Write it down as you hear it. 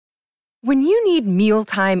When you need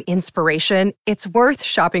mealtime inspiration, it's worth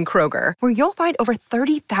shopping Kroger, where you'll find over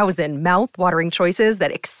 30,000 mouth-watering choices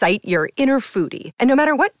that excite your inner foodie. And no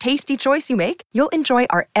matter what tasty choice you make, you'll enjoy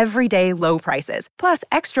our everyday low prices, plus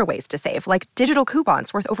extra ways to save, like digital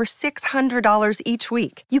coupons worth over $600 each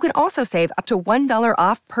week. You can also save up to $1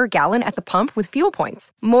 off per gallon at the pump with fuel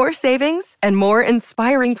points. More savings and more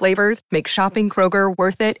inspiring flavors make shopping Kroger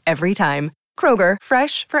worth it every time. Kroger,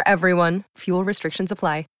 fresh for everyone. Fuel restrictions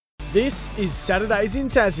apply. This is Saturdays in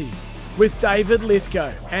Tassie with David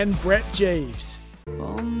Lithgow and Brett Jeeves.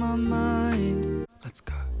 On my mind. Let's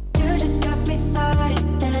go. You just got me started,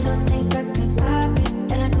 and I don't think I can stop it.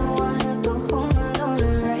 And I don't wanna go home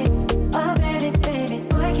alone, right? Oh, baby, baby,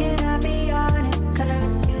 why can't I be honest? Cause I'm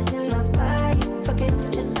misusing my body. Fuck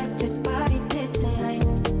it, just like this body did tonight.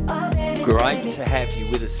 Oh, baby, Great baby. to have you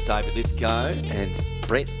with us, David Lithgow and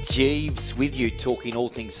Brett Jeeves with you, talking all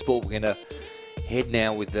things sport. We're going to head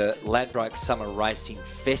now with the Ladbroke Summer Racing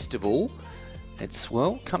Festival. It's,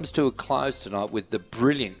 well, comes to a close tonight with the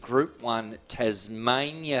brilliant Group 1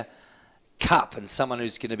 Tasmania Cup, and someone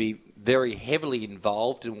who's going to be very heavily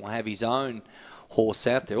involved and will have his own horse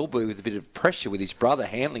out there, albeit with a bit of pressure with his brother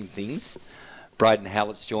handling things. Braden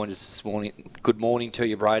Howlett's joined us this morning. Good morning to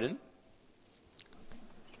you, Braden.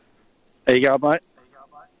 There you go, mate.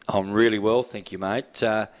 I'm really well, thank you, mate.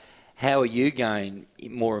 How are you going,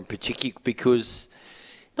 more in particular? Because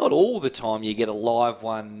not all the time you get a live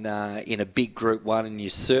one in a big Group 1, and you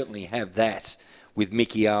certainly have that with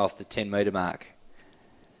Mickey O off the 10-metre mark.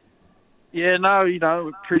 Yeah, no,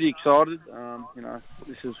 we're pretty excited.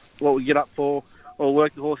 This is what we get up for, or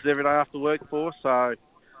work the horses every day after work for. So,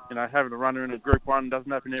 having a runner in a Group 1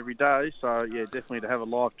 doesn't happen every day. So, yeah, definitely to have a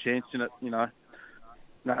live chance in it, no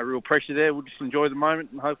real pressure there. We'll just enjoy the moment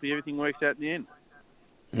and hopefully everything works out in the end.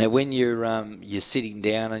 Now, when you're sitting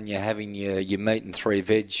down and you're having your meat and three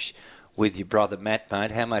veg with your brother Matt,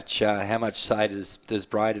 mate, how much say does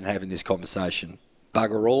Braden have in this conversation?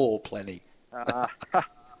 Bugger all, or plenty?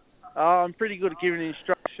 I'm pretty good at giving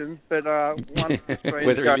instructions, but once the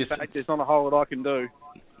screens go back, there's not a whole lot I can do.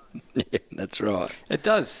 Yeah, that's right. It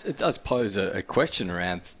does pose a question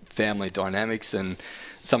around family dynamics, and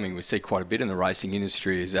something we see quite a bit in the racing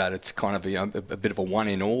industry is that it's kind of a bit of a one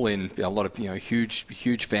in all in, a lot of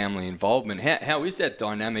huge family involvement. How is that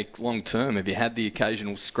dynamic long term? Have you had the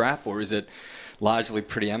occasional scrap, or is it largely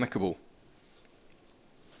pretty amicable?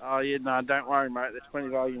 Oh yeah, no, don't worry, mate. There's plenty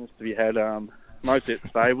of arguments to be had, mostly at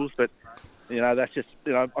stables, but that's just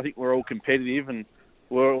I think we're all competitive and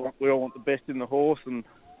we all want the best in the horse and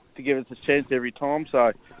to give us a chance every time.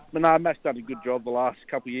 So, but no, Matt's done a good job the last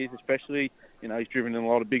couple of years, especially. He's driven in a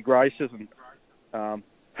lot of big races, and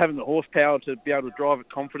having the horsepower to be able to drive it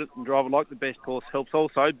confident and drive it like the best horse helps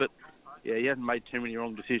also. But yeah, he hasn't made too many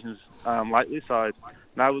wrong decisions lately. So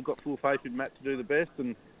no, we've got full faith in Matt to do the best,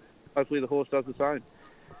 and hopefully the horse does the same.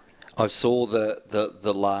 I saw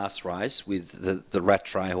the last race with the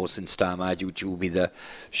Rattray horse in Star Major, which will be the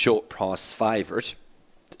short price favourite.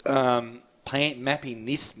 Mapping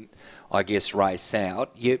this, I guess, race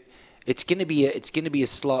out. It's going to be a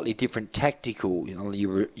slightly different tactical.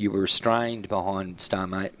 You were restrained behind Star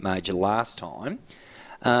Major last time.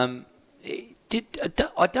 Looking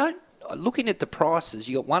at the prices,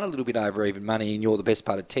 you got one a little bit over even money, and you're the best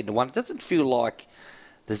part of 10-1. It doesn't feel like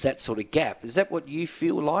there's that sort of gap. Is that what you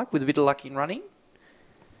feel like with a bit of luck in running?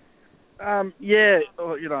 Yeah,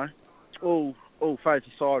 all faith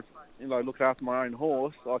aside, looking after my own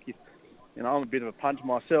horse. Like if I'm a bit of a puncher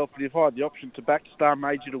myself, but if I had the option to back Star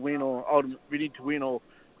Major to win or Ultimate Vinny to win or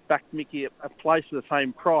back Mickey at a place for the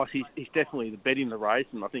same price, he's definitely the bet in the race,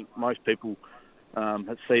 and I think most people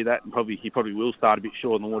see that, and he probably will start a bit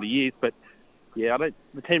shorter than what he is. But yeah,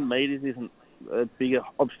 the 10 metres isn't a bigger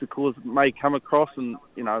obstacle as it may come across, and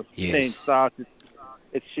Yes. stand starts.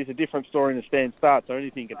 It's just a different story in a stand start, so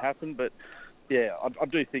anything can happen. But yeah, I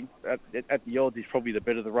do think at the odds he's probably the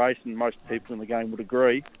bet of the race, and most people in the game would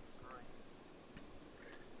agree.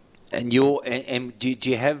 And do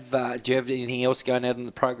you have anything else going out in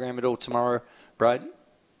the program at all tomorrow, Braden?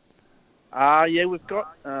 Yeah, we've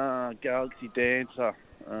got Galaxy Dancer.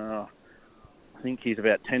 I think he's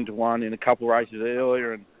about 10-1 in a couple of races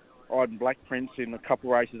earlier, and Iden Black Prince in a couple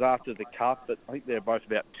of races after the Cup. But I think they're both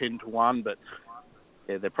about 10-1. But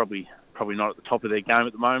yeah, they're probably not at the top of their game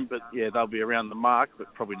at the moment. But yeah, they'll be around the mark,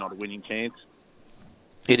 but probably not a winning chance.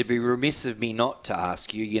 It'd be remiss of me not to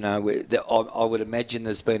ask you, I would imagine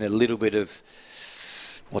there's been a little bit of,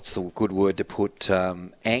 what's the good word to put,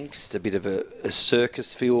 angst, a bit of a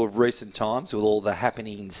circus feel of recent times with all the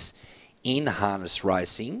happenings in harness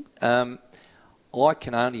racing. I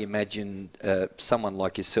can only imagine someone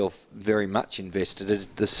like yourself very much invested.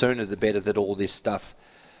 The sooner the better that all this stuff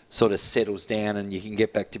sort of settles down and you can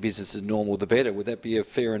get back to business as normal, the better. Would that be a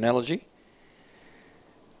fair analogy?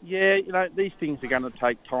 Yeah, these things are going to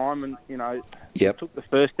take time, and Yep. took the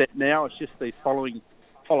first step now. It's just these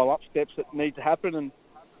follow-up steps that need to happen, and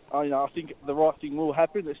I think the right thing will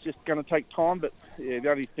happen. It's just going to take time, but yeah,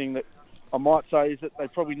 the only thing that I might say is that they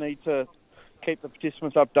probably need to keep the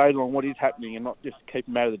participants updated on what is happening and not just keep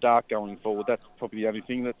them out of the dark going forward. That's probably the only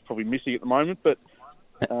thing that's probably missing at the moment. But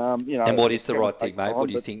and what is the right thing, mate? Time, what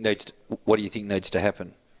do you think needs to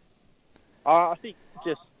happen? I think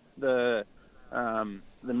just the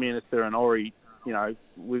minister and Ori.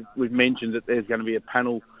 We've mentioned that there's going to be a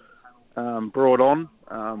panel brought on,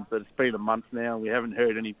 but it's been a month now and we haven't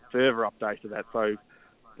heard any further updates of that. So,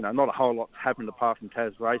 not a whole lot's happened apart from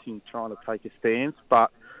Tasracing trying to take a stance,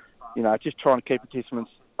 but, just trying to keep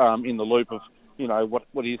participants in the loop of,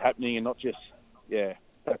 what is happening and not just,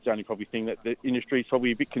 that's the only probably thing that the industry's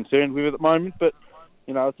probably a bit concerned with at the moment. But,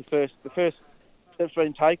 it's the first step's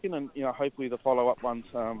been taken and, hopefully the follow-up ones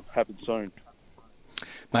happen soon.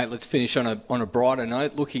 Mate, let's finish on a brighter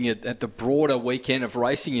note. Looking at the broader weekend of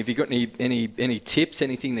racing, have you got any tips,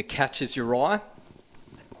 anything that catches your eye?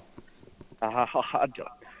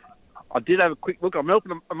 I did have a quick look. I'm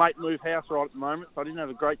helping a mate move house right at the moment, so I didn't have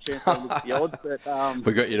a great chance to look at the odds. But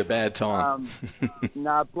we got you at a bad time.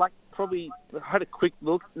 Black probably I had a quick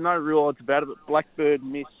look. No real odds about it, but Blackbird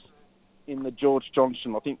miss in the George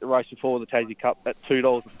Johnson. I think the race before the Tassie Cup at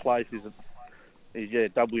 $2 a place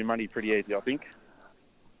is double your money pretty easy, I think.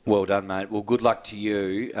 Well done, mate. Well, good luck to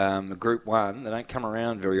you. Group 1, they don't come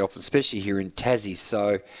around very often, especially here in Tassie.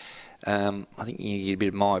 So I think you get a bit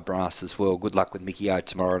of my brass as well. Good luck with Mickey O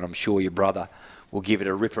tomorrow, and I'm sure your brother will give it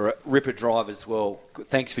a ripper drive as well.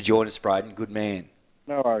 Thanks for joining us, Braden. Good man.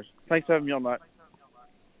 No worries. Thanks for having me on, mate.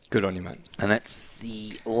 Good on you, mate. And that's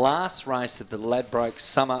the last race of the Ladbroke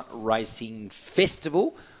Summer Racing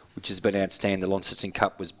Festival, which has been outstanding. The Launceston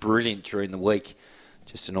Cup was brilliant during the week.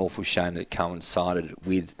 Just an awful shame that it coincided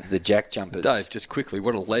with the Jack Jumpers. Dave, just quickly,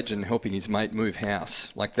 what a legend helping his mate move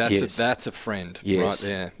house. Like, that's a friend right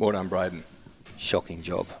there. Well done, Braden. Shocking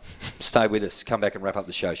job. Stay with us. Come back and wrap up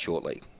the show shortly.